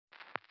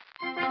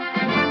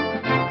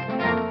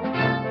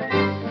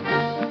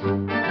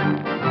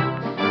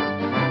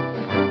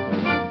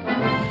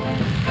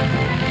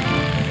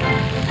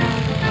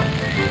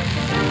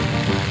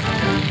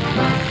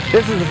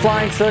This is the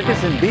Flying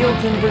Circus in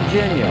Bealton,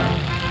 Virginia,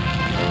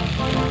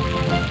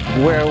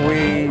 where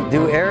we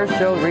do air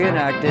show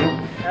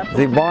reenacting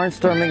the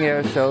barnstorming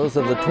air shows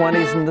of the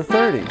 20s and the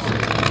 30s.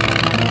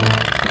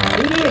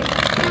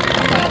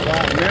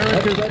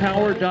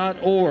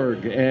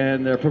 AmericasPower.org,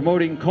 and they're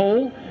promoting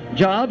coal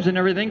jobs and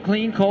everything,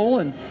 clean coal,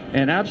 and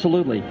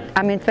absolutely.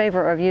 I'm in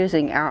favor of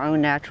using our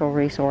own natural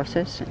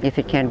resources if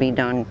it can be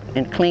done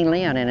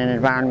cleanly and in an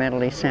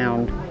environmentally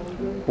sound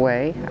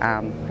way.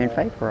 I'm in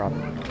favor of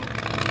it.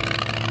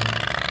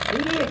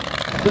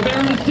 The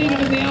Baron is seated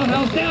in the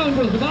outhouse. Down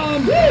goes the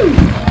bomb. Woo!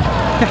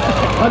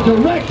 A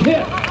direct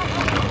hit.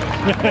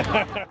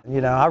 You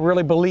know, I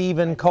really believe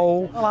in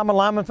coal. Well, I'm a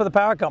lineman for the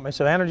power company,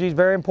 so energy is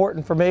very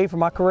important for me, for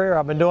my career.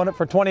 I've been doing it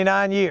for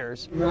 29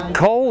 years.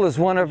 Coal is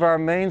one of our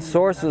main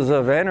sources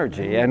of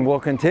energy and will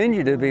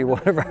continue to be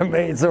one of our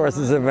main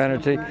sources of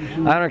energy.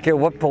 I don't care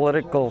what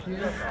political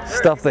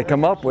stuff they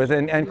come up with,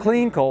 and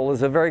clean coal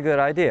is a very good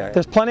idea.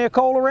 There's plenty of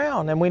coal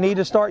around, and we need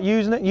to start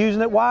using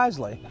it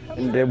wisely.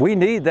 And we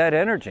need that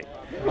energy.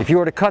 If you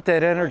were to cut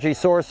that energy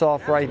source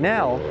off right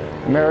now,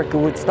 America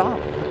would stop.